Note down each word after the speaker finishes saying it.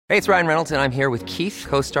Hey, it's Ryan Reynolds, and I'm here with Keith,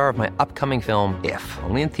 co-star of my upcoming film, If,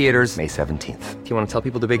 only in theaters May 17th. Do you want to tell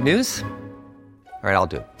people the big news? All right, I'll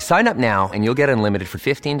do it. Sign up now and you'll get unlimited for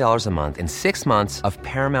 $15 a month and 6 months of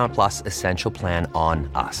Paramount Plus Essential Plan on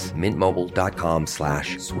us.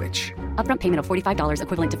 MintMobile.com/switch. Upfront payment of $45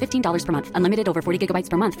 equivalent to $15 per month. Unlimited over 40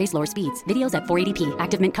 gigabytes per month. Face lower speeds. Videos at 480p.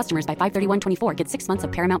 Active Mint customers by 531.24 get 6 months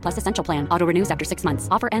of Paramount Plus Essential Plan. Auto renews after 6 months.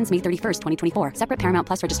 Offer ends May 31st, 2024. Separate Paramount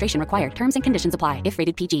Plus registration required. Terms and conditions apply if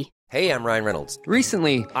rated PG. Hey, I'm Ryan Reynolds.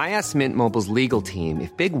 Recently, I asked Mint Mobile's legal team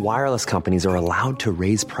if big wireless companies are allowed to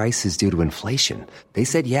raise prices due to inflation. They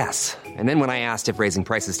said yes. And then when I asked if raising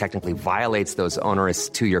prices technically violates those onerous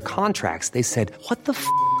 2-year contracts, they said, "What the f***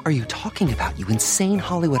 are you talking about, you insane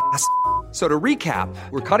Hollywood ass?" So to recap,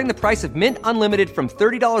 we're cutting the price of Mint Unlimited from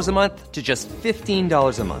 $30 a month to just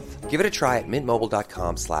 $15 a month. Give it a try at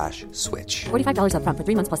mintmobile.com/switch. $45 upfront for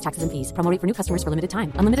 3 months plus taxes and fees. Promo rate for new customers for limited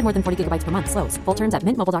time. Unlimited more than 40 gigabytes per month. Slows full terms at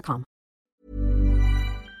mintmobile.com.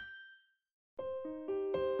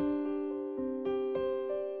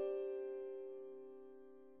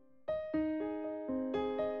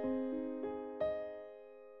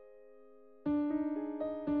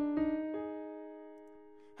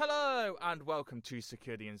 Hello and welcome to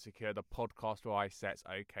Secure the Insecure, the podcast where I say it's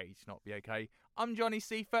okay to not be okay. I'm Johnny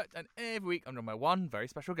Seifert, and every week I'm joined by one very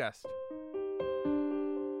special guest.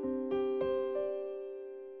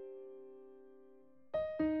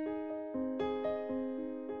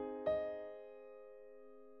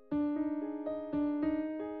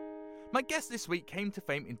 My guest this week came to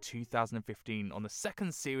fame in 2015 on the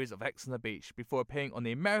second series of Ex on the Beach before appearing on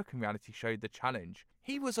the American reality show The Challenge.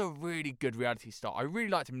 He was a really good reality star. I really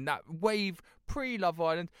liked him in that wave pre-Love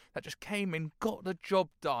Island that just came in, got the job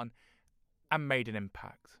done and made an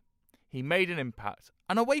impact. He made an impact,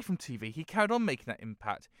 and away from TV he carried on making that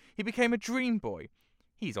impact. He became a dream boy.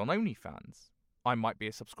 He's on OnlyFans. I might be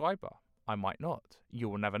a subscriber. I might not. You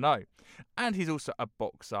will never know. And he's also a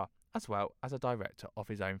boxer, as well as a director of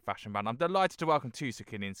his own fashion brand. I'm delighted to welcome to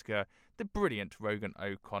Secure the Insecure the brilliant Rogan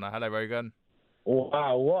O'Connor. Hello, Rogan.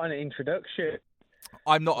 Wow, what an introduction.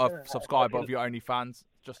 I'm not a subscriber of your OnlyFans,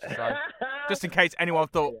 just to say. Just in case anyone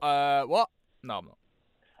thought, what? No, I'm not.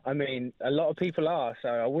 I mean, a lot of people are, so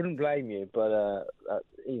I wouldn't blame you, but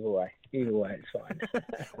either way, it's fine.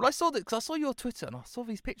 Well, I saw that because I saw your Twitter and I saw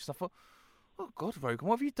these pictures. I thought, oh, God, Rogan,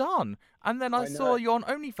 what have you done? And then I saw you on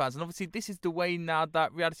OnlyFans, and obviously this is the way now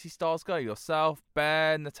that reality stars go. Yourself,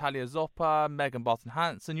 Ben, Natalia Zoppa, Megan Barton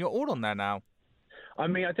Hanson, you're all on there now. I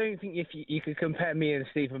mean, I don't think if you could compare me and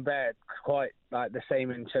Stephen Bear quite like the same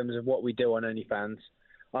in terms of what we do on OnlyFans.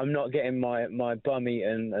 I'm not getting my bum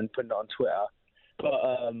eaten and putting it on Twitter,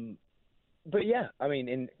 but yeah, I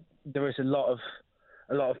mean, there is a lot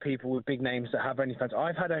of people with big names that have OnlyFans.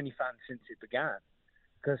 I've had OnlyFans since it began,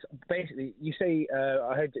 because basically, you say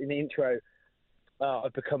I heard in the intro,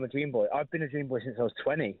 I've become a dream boy. I've been a dream boy since I was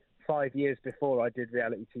 20, 5 years before I did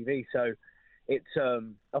reality TV. So it's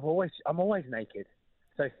I'm always naked.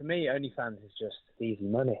 So for me, OnlyFans is just easy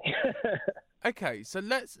money. Okay, so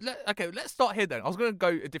let's start here then. I was going to go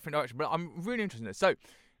a different direction, but I'm really interested in this. So,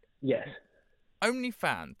 yes,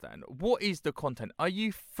 OnlyFans then. What is the content? Are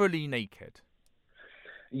you fully naked?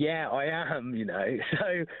 Yeah, I am. You know,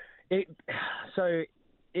 so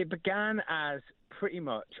it began as pretty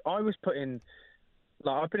much I was putting.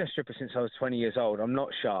 Like, I've been a stripper since I was 20 years old. I'm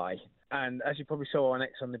not shy, and as you probably saw on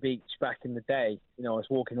Ex on the Beach back in the day, you know, I was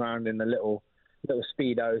walking around in the little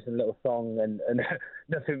speedos and little thong and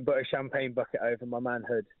nothing but a champagne bucket over my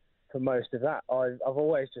manhood for most of that. I've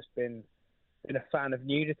always just been a fan of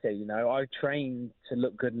nudity. You know, I trained to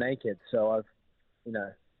look good naked, so I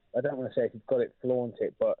don't want to say if you've got it, flaunt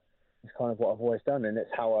it, but it's kind of what I've always done, and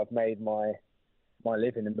it's how I've made my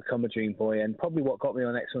living and become a dream boy, and probably what got me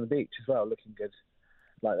on Ex on the Beach as well, looking good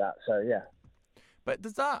like that. So yeah. But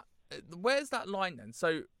where's that line then?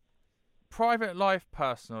 So private life,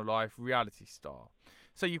 personal life, reality star.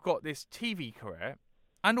 So you've got this TV career,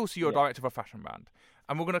 and also you're a director of a fashion brand.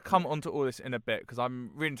 And we're going to come onto all this in a bit, because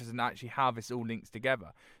I'm really interested in actually how this all links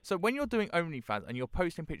together. So when you're doing OnlyFans and you're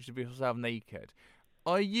posting pictures of yourself naked,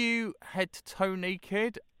 are you head to toe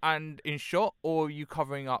naked and in shot, or are you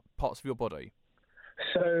covering up parts of your body?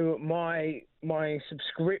 So my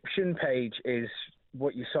subscription page is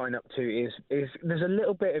what you sign up to is there's a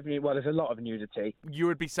little bit of there's a lot of nudity. You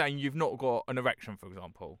would be saying you've not got an erection, for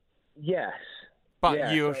example. Yes,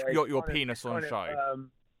 but you've got your penis on show.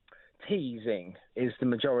 Teasing is the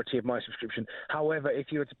majority of my subscription. However,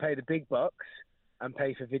 if you were to pay the big bucks and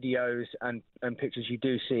pay for videos and pictures, you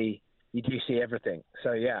do see everything.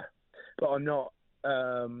 So yeah, but I'm not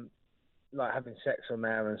like having sex on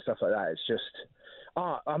there and stuff like that. It's just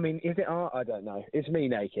Art. I mean, is it art? I don't know. It's me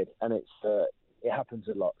naked, and it happens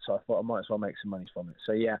a lot. So I thought I might as well make some money from it.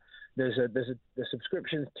 So yeah, the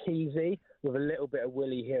subscription's teasy with a little bit of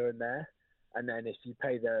willy here and there, and then if you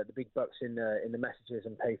pay the big bucks in the messages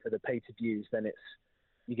and pay for the pay to views, then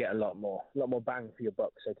you get a lot more bang for your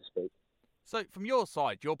buck, so to speak. So from your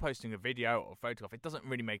side, you're posting a video or a photograph. It doesn't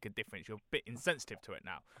really make a difference. You're a bit insensitive to it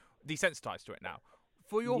now, desensitized to it now.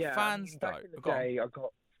 For your fans, back in the day,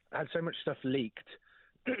 I had so much stuff leaked,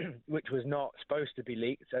 which was not supposed to be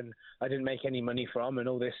leaked, and I didn't make any money from, and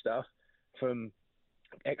all this stuff from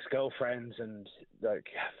ex-girlfriends and like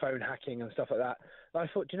phone hacking and stuff like that. But I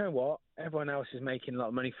thought, do you know what? Everyone else is making a lot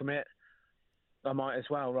of money from it. I might as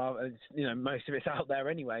well. Rather, most of it's out there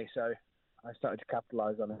anyway. So I started to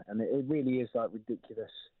capitalise on it, and it really is like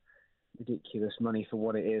ridiculous money for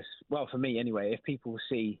what it is. Well, for me anyway. If people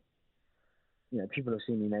see. People have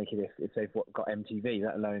seen me naked if they've got MTV,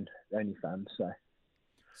 let alone OnlyFans.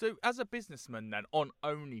 So as a businessman then, on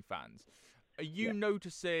OnlyFans, are you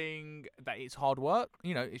noticing that it's hard work?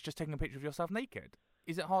 It's just taking a picture of yourself naked.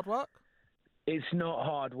 Is it hard work? It's not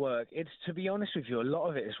hard work. It's, to be honest with you, a lot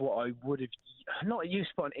of it is what I would have, not used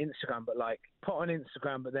to put on Instagram, but like put on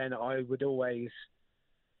Instagram, but then I would always,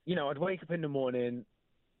 I'd wake up in the morning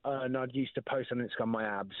and I'd used to post on Instagram my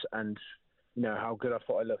abs and, how good I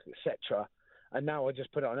thought I looked, etc. And now I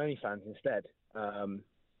just put it on OnlyFans instead.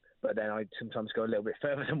 But then I sometimes go a little bit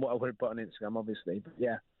further than what I would have put on Instagram, obviously. But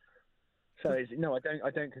yeah. So I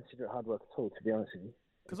don't consider it hard work at all, to be honest with you.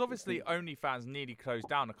 Because obviously OnlyFans nearly closed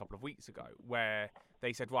down a couple of weeks ago, where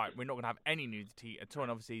they said, right, we're not going to have any nudity at all,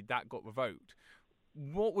 and obviously that got revoked.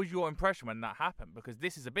 What was your impression when that happened? Because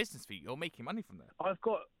this is a business for you. You're making money from there. I've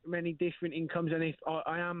got many different incomes, and if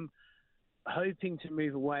I am hoping to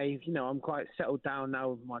move away. I'm quite settled down now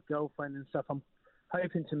with my girlfriend and stuff. I'm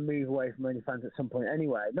hoping to move away from OnlyFans at some point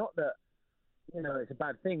anyway. Not that, it's a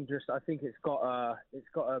bad thing. Just I think it's got a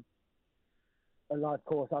life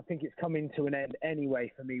course. I think it's coming to an end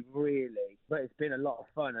anyway for me, really. But it's been a lot of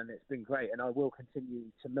fun and it's been great, and I will continue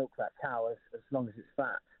to milk that cow as long as it's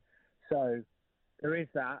fat. So there is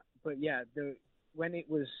that. But yeah, when it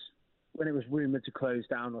was rumoured to close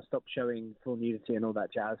down or stop showing full nudity and all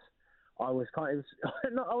that jazz, I was I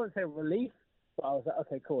wouldn't say relief, but I was like,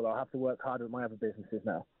 okay, cool, I'll have to work harder at my other businesses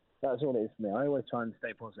now. That's all it is for me. I always try and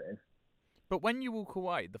stay positive. But when you walk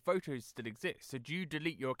away, the photos still exist. So do you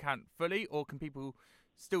delete your account fully, or can people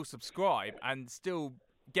still subscribe and still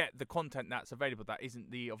get the content that's available that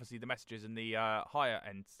isn't obviously the messages and the higher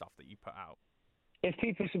end stuff that you put out? If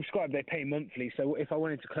people subscribe, they pay monthly. So if I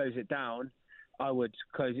wanted to close it down, I would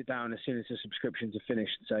close it down as soon as the subscriptions are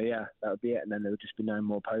finished. So yeah, that would be it, and then there would just be no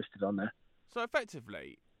more posted on there. So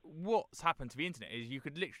effectively, what's happened to the internet is you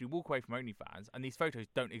could literally walk away from OnlyFans, and these photos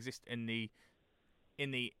don't exist in the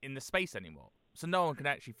space anymore. So no one can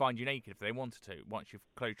actually find you naked if they wanted to once you've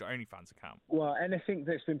closed your OnlyFans account. Well, anything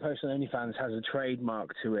that's been posted on OnlyFans has a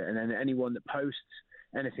trademark to it, and then anyone that posts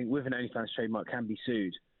anything with an OnlyFans trademark can be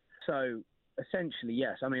sued. So essentially,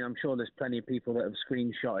 yes. I mean, I'm sure there's plenty of people that have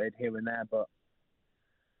screenshotted here and there, but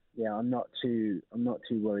yeah, I'm not too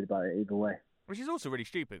worried about it either way. Which is also really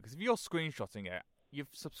stupid, because if you're screenshotting it, you've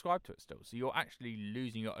subscribed to it still, so you're actually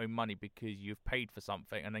losing your own money because you've paid for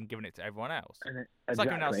something and then given it to everyone else. It's like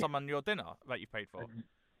giving out someone your dinner that you paid for.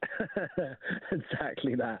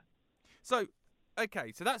 Exactly that. So,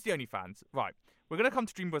 okay, so that's the OnlyFans. Right, we're going to come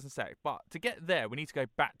to Dream Boys in a sec, but to get there, we need to go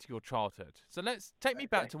back to your childhood. So take me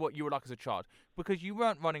back to what you were like as a child, because you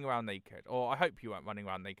weren't running around naked, or I hope you weren't running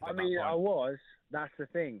around naked at that point. I was. That's the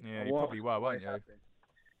thing. Yeah, you probably were, weren't you?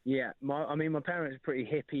 Yeah, my parents were pretty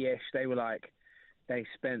hippie-ish. They were like, they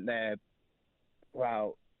spent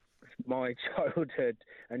my childhood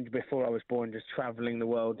and before I was born just travelling the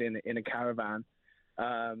world in a caravan.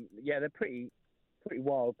 Yeah, they're pretty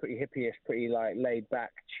wild, pretty hippie-ish, pretty like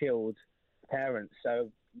laid-back, chilled parents. So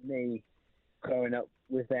me growing up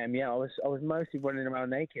with them, yeah, I was mostly running around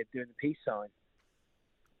naked doing the peace sign.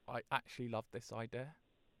 I actually love this idea.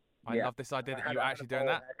 I love this idea that you're actually doing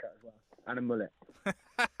that. As well. And a mullet.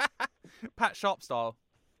 Pat Sharp style.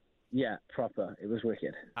 Yeah, proper. It was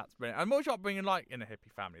wicked. That's brilliant. And what was your upbringing like in a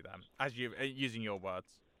hippie family then, as you using your words?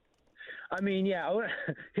 I mean, yeah,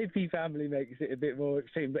 hippie family makes it a bit more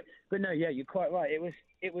extreme, but no, yeah, you're quite right. It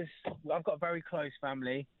was. I've got a very close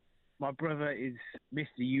family. My brother is Mr.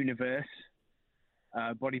 Universe,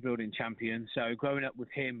 bodybuilding champion. So growing up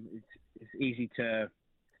with him, it's easy to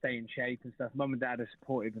stay in shape and stuff. Mum and Dad are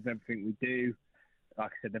supportive of everything we do. Like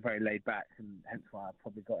I said, they're very laid back, and hence why I've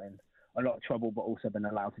probably got in a lot of trouble, but also been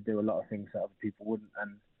allowed to do a lot of things that other people wouldn't.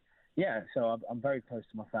 And yeah, so I'm very close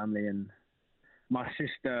to my family. And my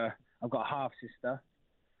sister, I've got a half sister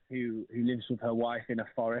who lives with her wife in a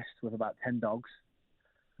forest with about 10 dogs,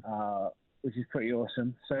 which is pretty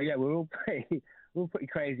awesome. So yeah, we're all pretty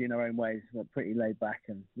crazy in our own ways, but pretty laid back.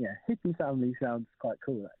 And yeah, hippie family sounds quite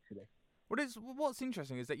cool actually. What's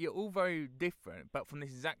interesting is that you're all very different, but from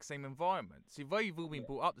this exact same environment. So though you've all been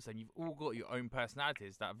brought up the same, you've all got your own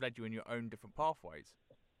personalities that have led you in your own different pathways.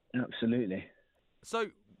 Absolutely.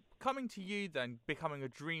 So coming to you then, becoming a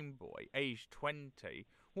dream boy, age 20,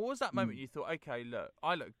 what was that moment you thought, okay, look,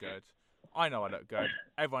 I look good. I know I look good.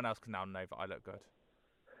 Everyone else can now know that I look good.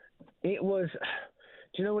 It was, do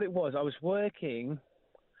you know what it was? I was working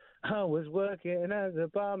as a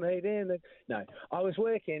barmaid I was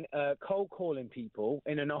working cold calling people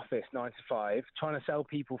in an office 9 to 5, trying to sell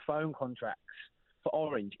people phone contracts for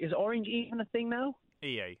Orange. Is Orange even a thing now?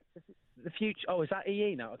 EE. The future. Oh, is that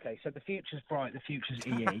EE now? Okay, so the future's bright. The future's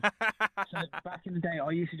EE. So back in the day,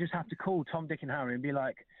 I used to just have to call Tom, Dick, and Harry and be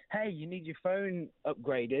like, "Hey, you need your phone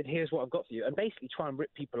upgraded. Here's what I've got for you," and basically try and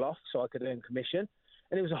rip people off so I could earn commission.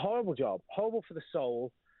 And it was a horrible job, horrible for the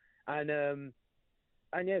soul.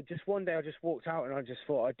 And yeah, just one day I just walked out and I just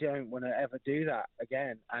thought, I don't want to ever do that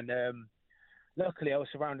again. And luckily I was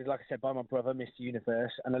surrounded, like I said, by my brother, Mr.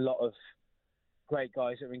 Universe, and a lot of great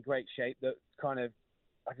guys that are in great shape that kind of,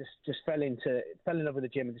 I just fell in love with the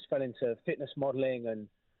gym and just fell into fitness modeling and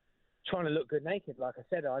trying to look good naked. Like I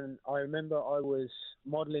said, I remember I was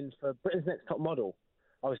modeling for Britain's Next Top Model.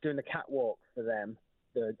 I was doing the catwalk for them,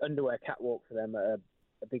 the underwear catwalk for them at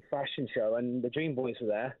a big fashion show, and the Dream Boys were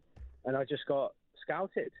there, and I just got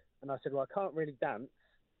scouted. And I said, well, I can't really dance.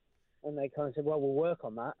 And they kind of said, well, we'll work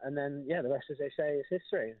on that. And then, yeah, the rest, as they say, is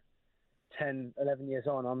history. 10, 11 years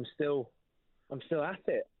on, I'm still at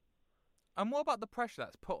it. And what about the pressure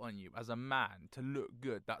that's put on you as a man to look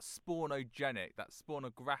good, that spornogenic, that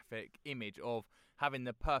spornographic image of having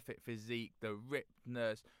the perfect physique, the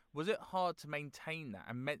rippedness? Was it hard to maintain that,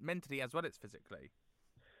 and mentally as well as physically?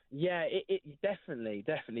 Yeah, it definitely,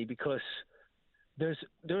 because there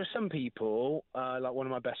are some people, like one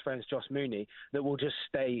of my best friends, Josh Mooney, that will just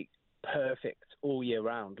stay perfect all year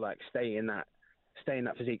round, like stay in that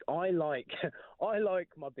physique. I like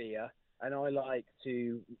my beer, and I like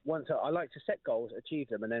to set goals, achieve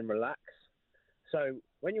them, and then relax. So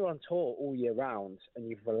when you're on tour all year round and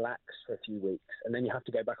you've relaxed for a few weeks, and then you have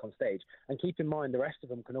to go back on stage, and keep in mind the rest of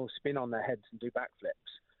them can all spin on their heads and do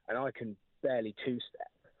backflips, and I can barely two-step.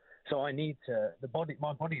 So I need to,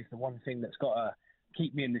 my body is the one thing that's got to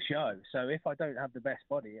keep me in the show. So if I don't have the best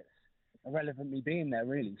body, it's irrelevant me being there,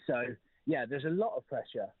 really. So yeah, there's a lot of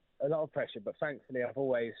pressure, but thankfully I've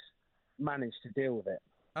always managed to deal with it.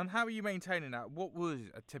 And how are you maintaining that? What was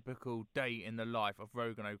a typical day in the life of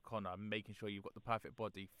Rogan O'Connor, making sure you've got the perfect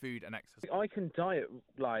body, food and exercise? I can diet,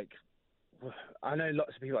 like, I know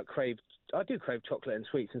lots of people I do crave chocolate and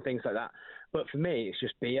sweets and things like that, but for me it's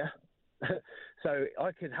just beer. So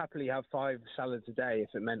I could happily have 5 salads a day if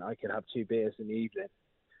it meant I could have 2 beers in the evening,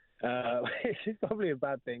 which is probably a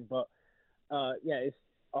bad thing. But yeah,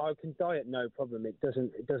 I can diet no problem. It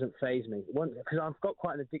doesn't faze me because I've got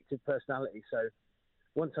quite an addictive personality. So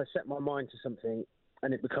once I set my mind to something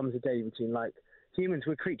and it becomes a daily routine, like humans,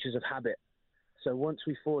 we're creatures of habit. So once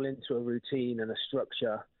we fall into a routine and a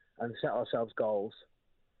structure and set ourselves goals,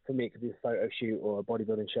 for me it could be a photo shoot or a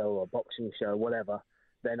bodybuilding show or a boxing show, whatever.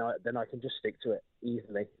 Then I can just stick to it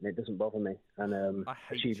easily, and it doesn't bother me. And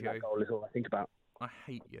achieving that goal is all I think about. I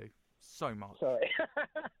hate you so much. Sorry.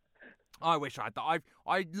 I wish I had that.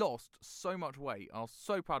 I lost so much weight. I was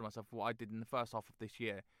so proud of myself for what I did in the first half of this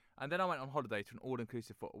year. And then I went on holiday to an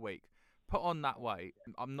all-inclusive for a week. Put on that weight,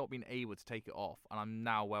 I'm not being able to take it off, and I'm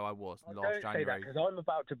now where I was last January. Don't say that, because I'm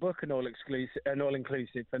about to book an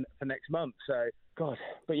all-inclusive for next month. So, God,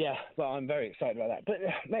 but I'm very excited about that. But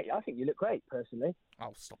mate, I think you look great, personally.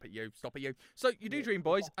 Oh, stop it, you. So you do Dream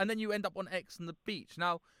Boys, and then you end up on X on the Beach.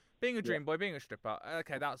 Now, being a Dream Boy, being a stripper,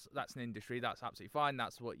 okay, that's an industry. That's absolutely fine.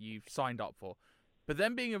 That's what you've signed up for. But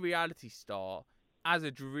then being a reality star as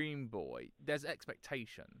a Dream Boy, there's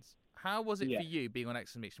expectations. How was it for you being on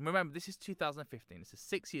X on the Beach? Remember, this is 2015. This is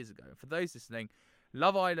 6 years ago. And for those listening,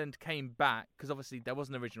 Love Island came back, because obviously there was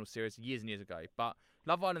an original series years and years ago, but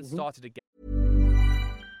Love Island started again.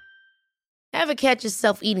 Ever catch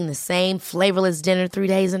yourself eating the same flavorless dinner 3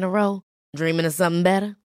 days in a row? Dreaming of something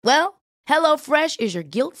better? Well, HelloFresh is your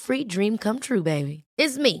guilt-free dream come true, baby.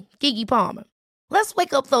 It's me, Keke Palmer. Let's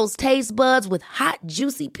wake up those taste buds with hot,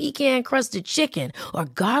 juicy pecan-crusted chicken or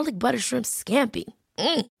garlic butter shrimp scampi.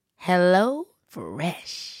 Hello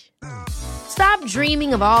Fresh. Stop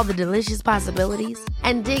dreaming of all the delicious possibilities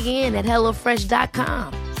and dig in at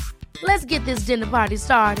HelloFresh.com. Let's get this dinner party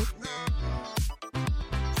started.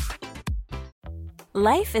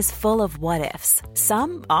 Life is full of what-ifs.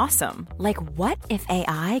 Some awesome, like what if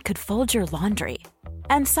AI could fold your laundry?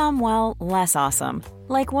 And some, well, less awesome,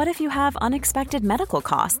 like what if you have unexpected medical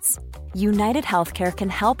costs? United Healthcare can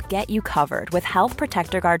help get you covered with Health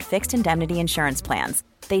Protector Guard fixed indemnity insurance plans.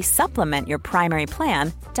 They supplement your primary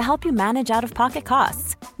plan to help you manage out-of-pocket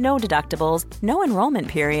costs. No deductibles, no enrollment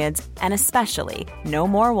periods, and especially no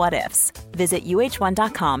more what-ifs. Visit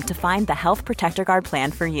uh1.com to find the Health Protector Guard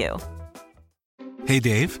plan for you. Hey,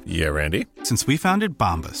 Dave. Yeah, Randy. Since we founded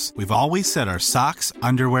Bombas, we've always said our socks,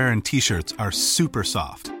 underwear, and T-shirts are super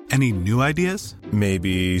soft. Any new ideas?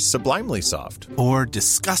 Maybe sublimely soft. Or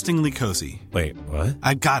disgustingly cozy. Wait, what?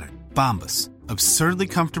 I got it. Bombas. Absurdly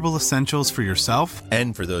comfortable essentials for yourself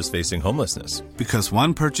and for those facing homelessness. Because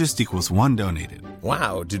one purchased equals one donated.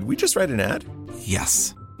 Wow, did we just write an ad?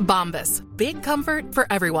 Yes. Bombas. Big comfort for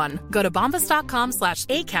everyone. Go to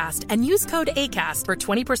bombas.com/ACAST and use code ACAST for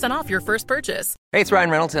 20% off your first purchase. Hey, it's Ryan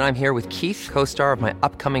Reynolds, and I'm here with Keith, co-star of my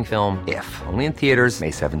upcoming film, If, only in theaters May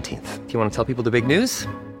 17th. Do you want to tell people the big news?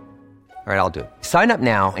 All right, I'll do it. Sign up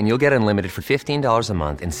now and you'll get unlimited for $15 a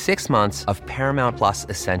month and 6 months of Paramount Plus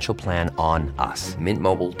Essential Plan on us.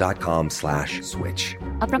 MintMobile.com/switch.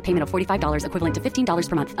 Upfront payment of $45 equivalent to $15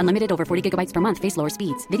 per month. Unlimited over 40 gigabytes per month. Face lower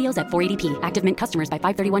speeds. Videos at 480p. Active Mint customers by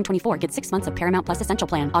 531.24 get 6 months of Paramount Plus Essential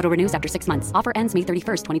Plan. Auto renews after 6 months. Offer ends May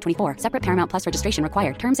 31st, 2024. Separate Paramount Plus registration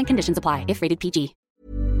required. Terms and conditions apply if rated PG.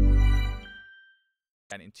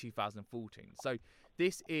 And in 2014. So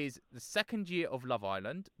this is the second year of Love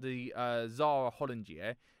Island, the Zara Holland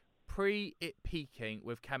year, pre it peaking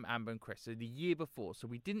with Cam, Amber and Chris, so the year before. So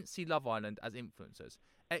we didn't see Love Island as influencers.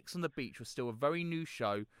 Ex on the Beach was still a very new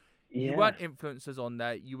show. Yeah. You weren't influencers on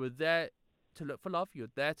there. You were there to look for love. You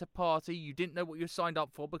were there to party. You didn't know what you signed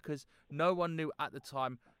up for because no one knew at the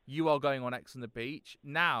time you are going on Ex on the Beach.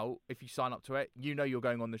 Now, if you sign up to it, you know you're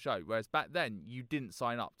going on the show. Whereas back then, you didn't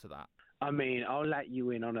sign up to that. I mean, I'll let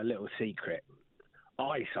you in on a little secret.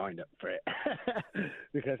 I signed up for it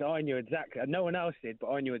because I knew exactly, no one else did,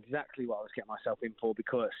 but I knew exactly what I was getting myself in for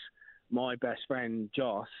because my best friend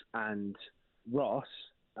Joss and Ross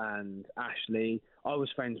and Ashley, I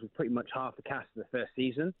was friends with pretty much half the cast of the first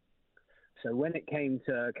season. So when it came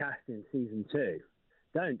to casting season 2,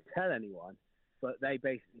 don't tell anyone, but they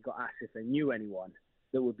basically got asked if they knew anyone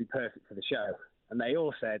that would be perfect for the show. And they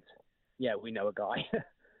all said, yeah, we know a guy.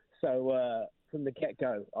 So from the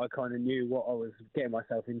get-go, I kind of knew what I was getting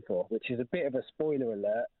myself in for, which is a bit of a spoiler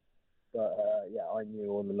alert, but yeah, I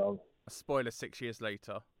knew all along. A spoiler 6 years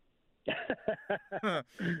later. Exactly,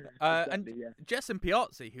 and Jess and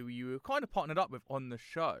Piazzi, who you were kind of partnered up with on the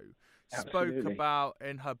show, spoke about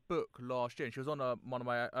in her book last year, and she was on one of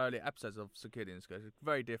my earlier episodes of Security and Skirts, a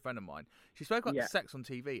very dear friend of mine. She spoke about sex on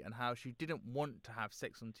TV and how she didn't want to have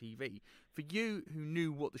sex on TV. For you, who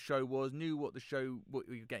knew what the show was, knew what you were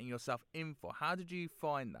getting yourself in for, how did you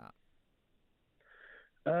find that?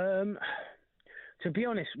 To be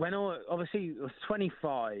honest, when I obviously was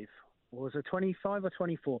 25, was I 25 or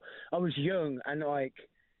 24? I was young and like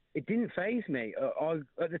it didn't faze me.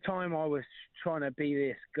 At the time, I was trying to be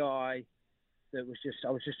this guy that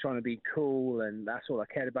I was just trying to be cool, and that's all I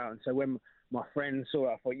cared about. And so when my friends saw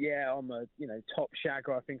it, I thought, yeah, I'm a top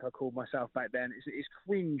shagger. I think I called myself back then. It's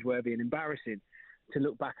cringe-worthy and embarrassing to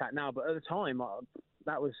look back at now, but at the time,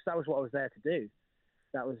 that was what I was there to do.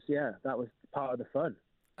 That was part of the fun.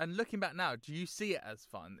 And looking back now, do you see it as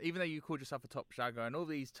fun? Even though you called yourself a top shagger and all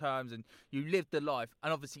these terms and you lived the life,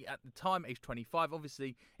 and obviously at the time, age 25,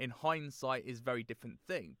 obviously in hindsight is a very different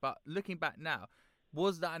thing. But looking back now,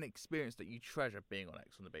 was that an experience that you treasure being on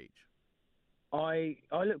Ex on the Beach? I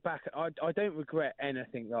look back, I don't regret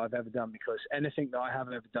anything that I've ever done because anything that I have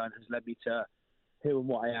ever done has led me to who and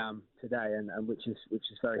what I am today, and which is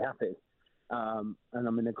very happy. And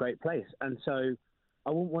I'm in a great place. And so I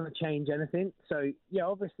wouldn't want to change anything. So, yeah,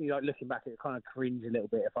 obviously, like looking back, it kind of cringe a little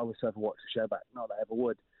bit if I was to ever watch the show back. Not that I ever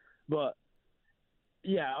would. But,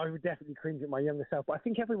 yeah, I would definitely cringe at my younger self. But I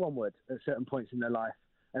think everyone would at certain points in their life.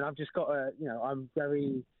 And I've just got I'm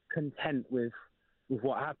very content with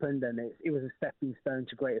what happened. And it was a stepping stone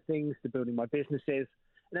to greater things, to building my businesses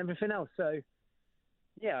and everything else. So,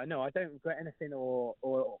 yeah, no, I don't regret anything or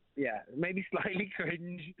maybe slightly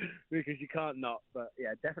cringe because you can't not. But,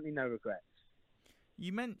 yeah, definitely no regrets.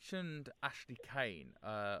 You mentioned Ashley Kane,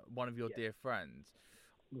 one of your dear friends.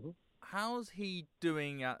 Mm-hmm. How's he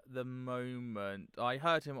doing at the moment? I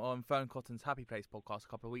heard him on Fern Cotton's Happy Place podcast a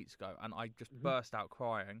couple of weeks ago, and I just burst out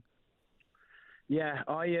crying. Yeah,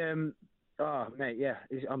 I'm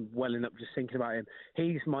welling up just thinking about him.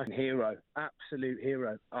 He's my hero, absolute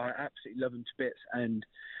hero. I absolutely love him to bits, and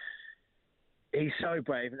he's so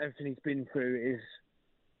brave, and everything he's been through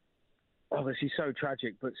obviously so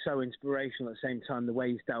tragic, but so inspirational at the same time, the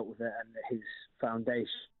way he's dealt with it, and his foundation,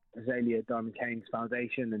 Azalea Diamond Canes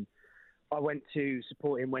Foundation. And I went to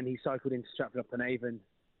support him when he cycled into Stratford-upon-Avon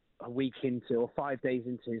a week into, or 5 days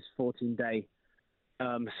into his 14-day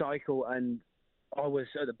cycle. And I was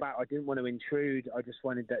at the back. I didn't want to intrude. I just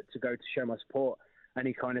wanted to go to show my support. And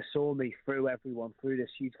he kind of saw me through everyone, through this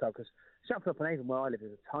huge crowd. Because Stratford-upon-Avon, where I live,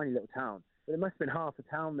 is a tiny little town. But there must have been half a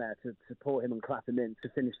town there to support him and clap him in to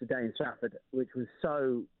finish the day in Stratford, which was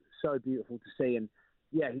so, so beautiful to see. And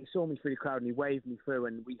yeah, he saw me through the crowd and he waved me through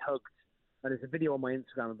and we hugged. And there's a video on my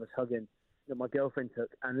Instagram of us hugging that my girlfriend took.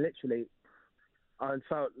 And literally, I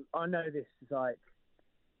know this is like,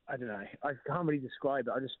 I don't know, I can't really describe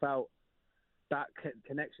it. I just felt that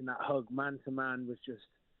connection, that hug, man to man, was just,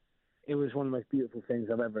 it was one of the most beautiful things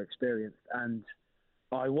I've ever experienced. And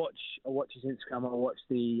I watch his Instagram. I watch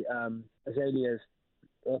the Azalea's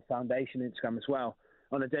Foundation Instagram as well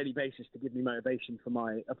on a daily basis to give me motivation for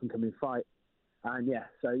my up and coming fight. And yeah,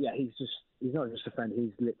 so yeah, he's not just a friend.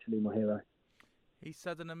 He's literally my hero. He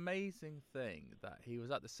said an amazing thing that he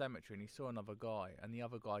was at the cemetery and he saw another guy, and the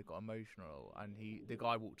other guy got emotional, and the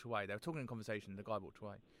guy walked away. They were talking in conversation. The guy walked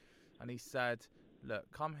away, and he said,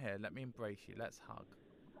 "Look, come here. Let me embrace you. Let's hug."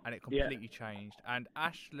 And it completely changed. And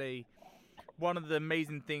Ashley, one of the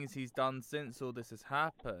amazing things he's done since all this has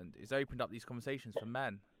happened is opened up these conversations for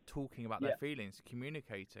men, talking about their feelings,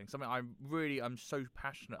 communicating. Something I'm so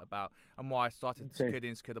passionate about, and why I started Secure the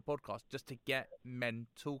Insecure, the podcast, just to get men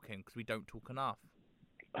talking, because we don't talk enough.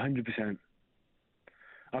 100%.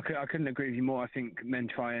 I couldn't agree with you more. I think men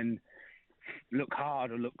try and look hard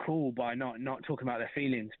or look cool by not talking about their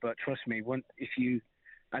feelings, but trust me,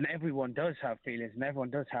 and everyone does have feelings, and everyone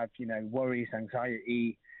does have, worries,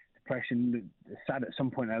 anxiety, depression, sad at some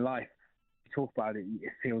point in their life. If you talk about it,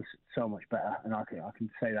 it feels so much better. And I can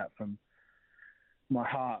say that from my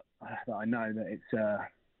heart, that I know that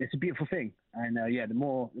it's a beautiful thing. And the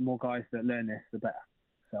more guys that learn this, the better.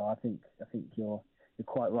 So I think you're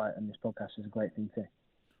quite right, and this podcast is a great thing too.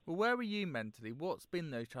 Well, where were you mentally? What's been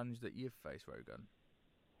those challenges that you've faced, Rogan?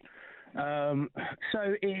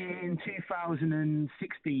 So in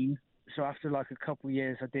 2016, so after like a couple of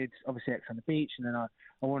years, I did obviously X on the Beach, and then I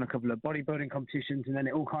won a couple of bodybuilding competitions, and then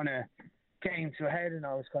it all kind of came to a head, and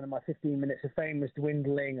I was kind of, my 15 minutes of fame was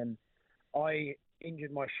dwindling, and I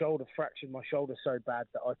injured my shoulder, fractured my shoulder so bad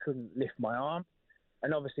that I couldn't lift my arm.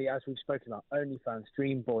 And obviously, as we've spoken about, OnlyFans,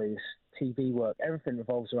 Dream Boys, TV work, everything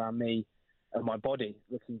revolves around me and my body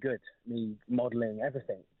looking good, me modelling,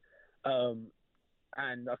 everything.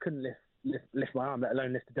 And I couldn't lift my arm, let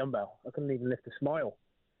alone lift a dumbbell. I couldn't even lift a smile.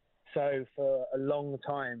 So for a long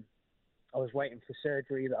time, I was waiting for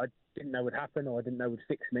surgery that I didn't know would happen, or I didn't know would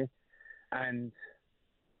fix me. And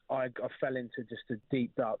I fell into just a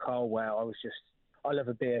deep, dark hole where I love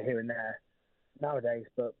a beer here and there nowadays,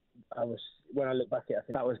 but when I look back at it, I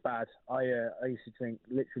think that was bad. I used to drink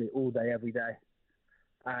literally all day, every day.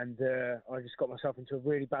 And I just got myself into a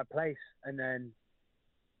really bad place. And then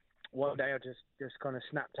one day I just kind of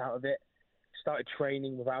snapped out of it, started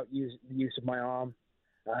training without the use of my arm,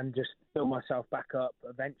 and just built myself back up,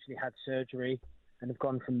 eventually had surgery, and have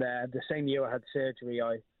gone from there. The same year I had surgery,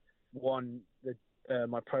 I won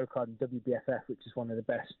my pro card in WBFF, which is one of the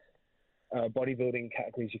best bodybuilding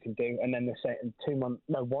categories you can do. And then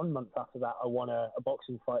 1 month after that, I won a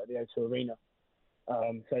boxing fight at the O2 Arena.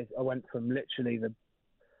 So I went from literally the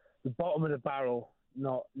bottom of the barrel,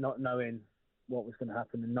 not knowing what was going to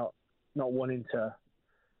happen, and not wanting to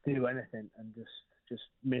do anything, and just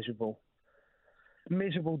miserable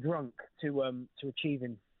drunk to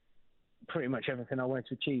achieving pretty much everything I wanted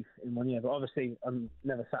to achieve in 1 year. But obviously I'm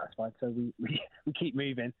never satisfied, so we keep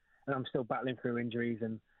moving, and I'm still battling through injuries,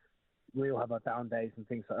 and we all have our down days and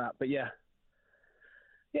things like that. But yeah,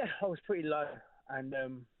 I was pretty low, and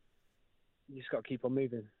you just got to keep on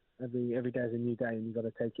moving. Every day is a new day, and you've got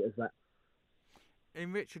to take it as that.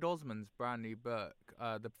 In Richard Osman's brand new book,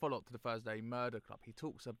 the follow-up to the Thursday Murder Club, he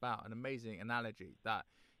talks about an amazing analogy that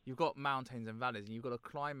you've got mountains and valleys, and you've got to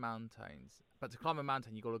climb mountains. But to climb a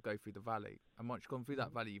mountain, you've got to go through the valley. And once you've gone through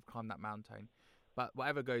that valley, you've climbed that mountain. But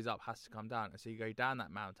whatever goes up has to come down. And so you go down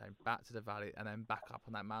that mountain, back to the valley, and then back up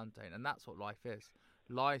on that mountain. And that's what life is.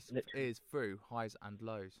 Life is through highs and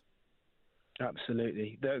lows.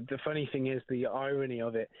 Absolutely. The funny thing is, the irony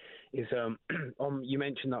of it is, you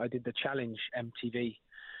mentioned that I did the Challenge MTV,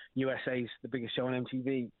 USA's the biggest show on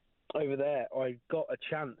MTV. Over there, I got a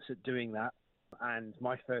chance at doing that, and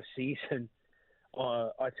my first season,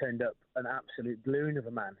 I turned up an absolute balloon of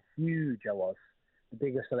a man. Huge I was. The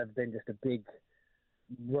biggest I've ever been, just a big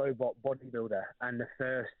robot bodybuilder. And the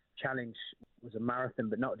first challenge was a marathon,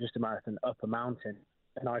 but not just a marathon, up a mountain.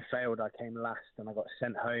 and I failed. I came last, and I got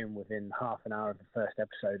sent home within half an hour of the first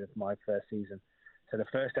episode of my first season. So the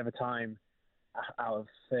first ever time out of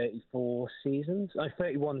 31 seasons, they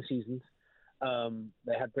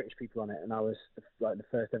had British people on it, and I was the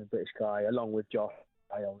first ever British guy, along with Josh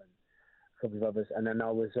Kyle and a couple of others. And then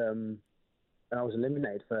I was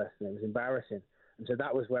eliminated first, and it was embarrassing. And so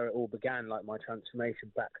that was where it all began, like my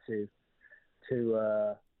transformation back to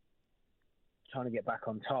trying to get back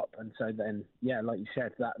on top. And so then, yeah, like you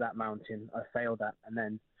said, that mountain, I failed at. And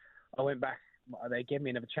then I went back, they gave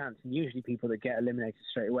me another chance. And usually people that get eliminated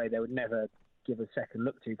straight away, they would never give a second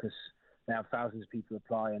look to, because they have thousands of people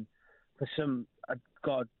apply. And for some,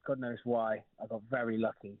 God knows why, I got very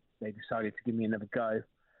lucky. They decided to give me another go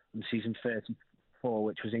on season 34,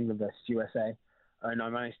 which was England versus USA. And I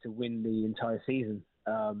managed to win the entire season.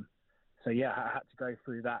 So yeah, I had to go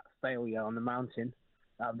through that failure on the mountain,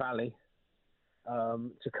 that valley,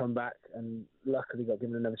 to come back, and luckily got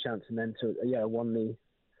given another chance, and then won the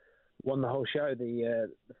whole show the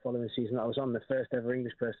following season that I was on, the first ever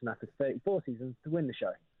English person after 34 seasons to win the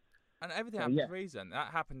show. And everything happens for a reason.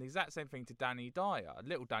 That happened the exact same thing to Danny Dyer,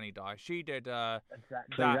 little Danny Dyer. She did that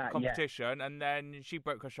competition, and then she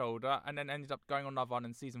broke her shoulder, and then ended up going on Love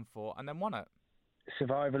Island season 4, and then won it.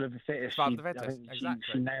 Survival of the fittest.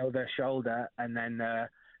 She nailed her shoulder, and then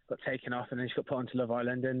got taken off, and then she got put onto Love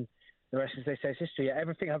Island, and the rest, as they say, is history. Yeah,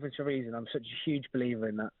 everything happens for a reason. I'm such a huge believer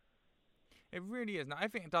in that. It really is. Now, I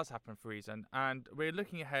think it does happen for a reason, and we're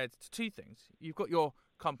looking ahead to two things. You've got your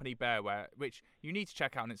company Bearwear, which you need to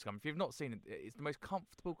check out on Instagram. If you've not seen it, it's the most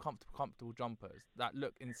comfortable jumpers that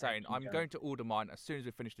look insane. I'm going to order mine as soon as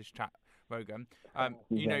we finish this chat, Rogan. I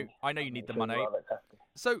know you need the money.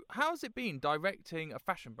 So how's it been directing a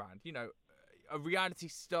fashion brand? You know, a reality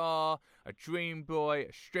star, a dream boy,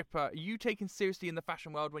 a stripper. Are you taken seriously in the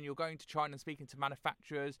fashion world when you're going to China and speaking to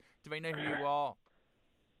manufacturers? Do they know who you are?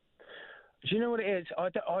 Do you know what it is? I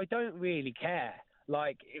don't really care.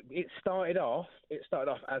 Like, it started off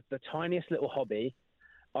as the tiniest little hobby.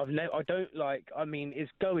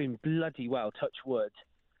 It's going bloody well, touch wood.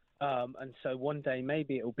 And so one day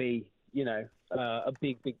maybe it'll be, a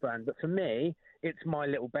big brand. But for me, it's my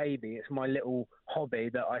little baby. It's my little hobby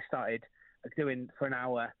that I started doing for an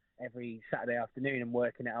hour every Saturday afternoon and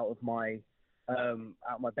working it out of my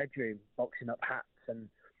bedroom, boxing up hats, and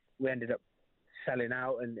we ended up selling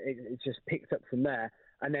out, and it just picked up from there.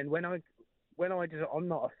 And then when I'm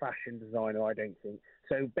not a fashion designer, I don't think.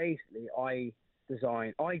 So basically, I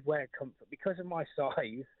wear comfort because of my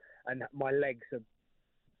size, and my legs are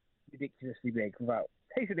ridiculously big.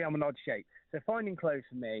 Basically, I'm an odd shape. So finding clothes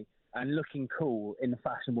for me and looking cool in the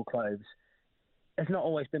fashionable clothes has not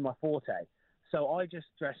always been my forte. So I just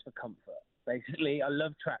dress for comfort. Basically, I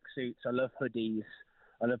love tracksuits, I love hoodies,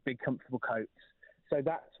 I love big comfortable coats. So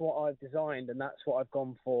that's what I've designed, and that's what I've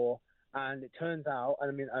gone for. And it turns out, I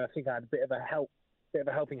think I had a bit of a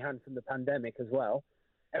helping hand from the pandemic as well.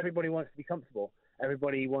 Everybody wants to be comfortable.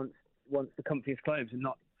 Everybody wants the comfiest clothes, and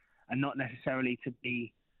not necessarily to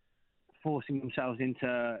be forcing themselves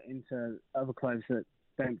into other clothes that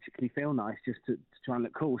don't particularly feel nice, just to try and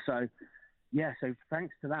look cool. So yeah, so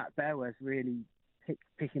thanks to that, Bearwear's really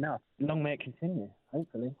picking up. Long may it continue,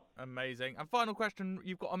 hopefully. Amazing. And final question,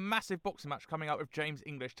 you've got a massive boxing match coming up with James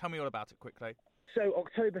English. Tell me all about it quickly. So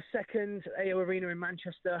October 2nd, AO Arena in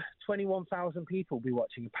Manchester, 21,000 people will be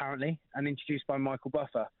watching apparently, and introduced by Michael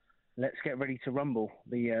Buffer. Let's get ready to rumble,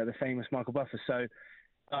 the famous Michael Buffer. So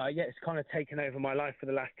it's kind of taken over my life for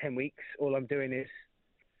the last 10 weeks. All I'm doing is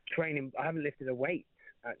training. I haven't lifted a weight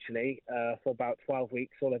actually for about 12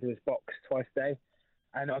 weeks. All I do is box twice a day,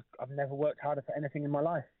 and I've never worked harder for anything in my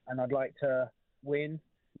life. And I'd like to win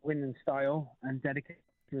in style, and dedicate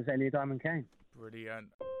to Azalea Diamond Kane. Brilliant.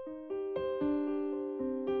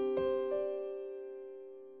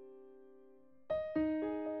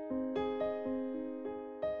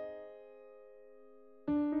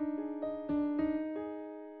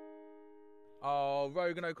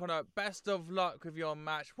 Rogan O'Connor, best of luck with your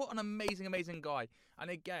match. What an amazing guy. And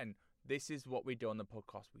again, this is what we do on the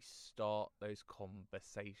podcast. We start those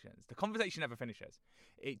conversations. The conversation never finishes.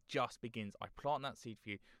 It just begins. I plant that seed for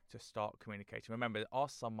you to start communicating. Remember,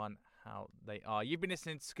 ask someone how they are. You've been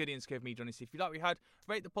listening to Skuddy and Skid with me, Johnny C. If you like what you heard,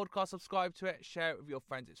 rate the podcast, subscribe to it, share it with your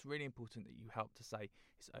friends. It's really important that you help to say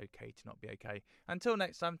it's okay to not be okay. Until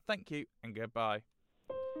next time, thank you and goodbye.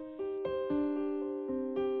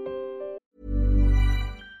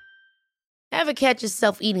 Ever catch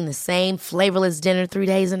yourself eating the same flavorless dinner 3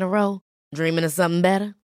 days in a row? Dreaming of something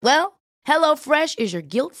better? Well, HelloFresh is your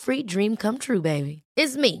guilt-free dream come true, baby.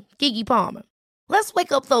 It's me, Keke Palmer. Let's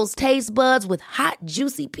wake up those taste buds with hot,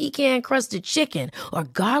 juicy pecan-crusted chicken or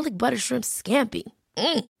garlic butter shrimp scampi.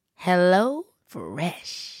 Hello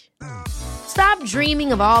Fresh. Stop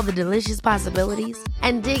dreaming of all the delicious possibilities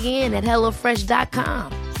and dig in at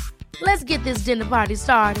HelloFresh.com. Let's get this dinner party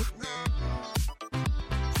started.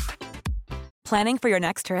 Planning for your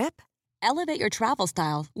next trip? Elevate your travel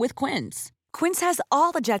style with Quince. Quince has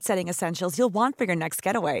all the jet-setting essentials you'll want for your next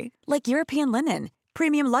getaway, like European linen,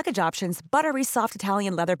 premium luggage options, buttery soft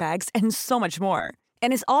Italian leather bags, and so much more.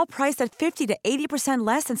 And is all priced at 50 to 80%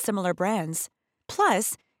 less than similar brands.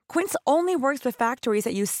 Plus, Quince only works with factories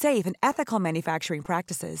that use safe and ethical manufacturing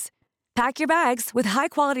practices. Pack your bags with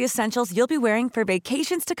high-quality essentials you'll be wearing for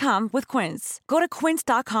vacations to come with Quince. Go to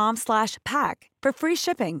quince.com/pack for free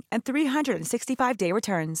shipping and 365-day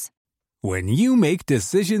returns. When you make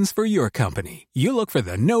decisions for your company, you look for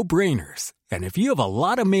the no-brainers. And if you have a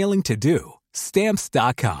lot of mailing to do,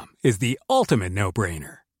 Stamps.com is the ultimate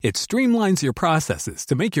no-brainer. It streamlines your processes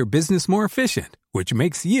to make your business more efficient, which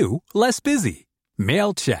makes you less busy.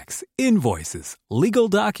 Mail checks, invoices, legal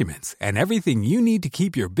documents, and everything you need to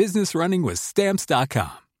keep your business running with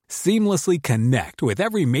Stamps.com. Seamlessly connect with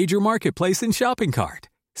every major marketplace and shopping cart.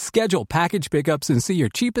 Schedule package pickups and see your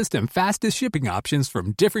cheapest and fastest shipping options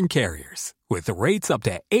from different carriers. With rates up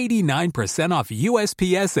to 89% off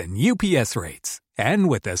USPS and UPS rates. And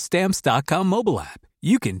with the Stamps.com mobile app,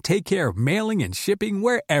 you can take care of mailing and shipping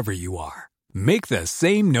wherever you are. Make the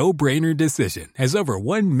same no-brainer decision as over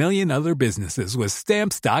 1 million other businesses with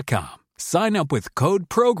Stamps.com. Sign up with code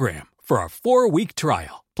PROGRAM for a 4-week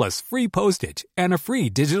trial, plus free postage and a free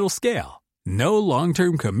digital scale. No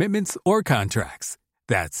long-term commitments or contracts.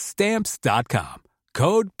 That's Stamps.com.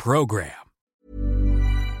 Code PROGRAM.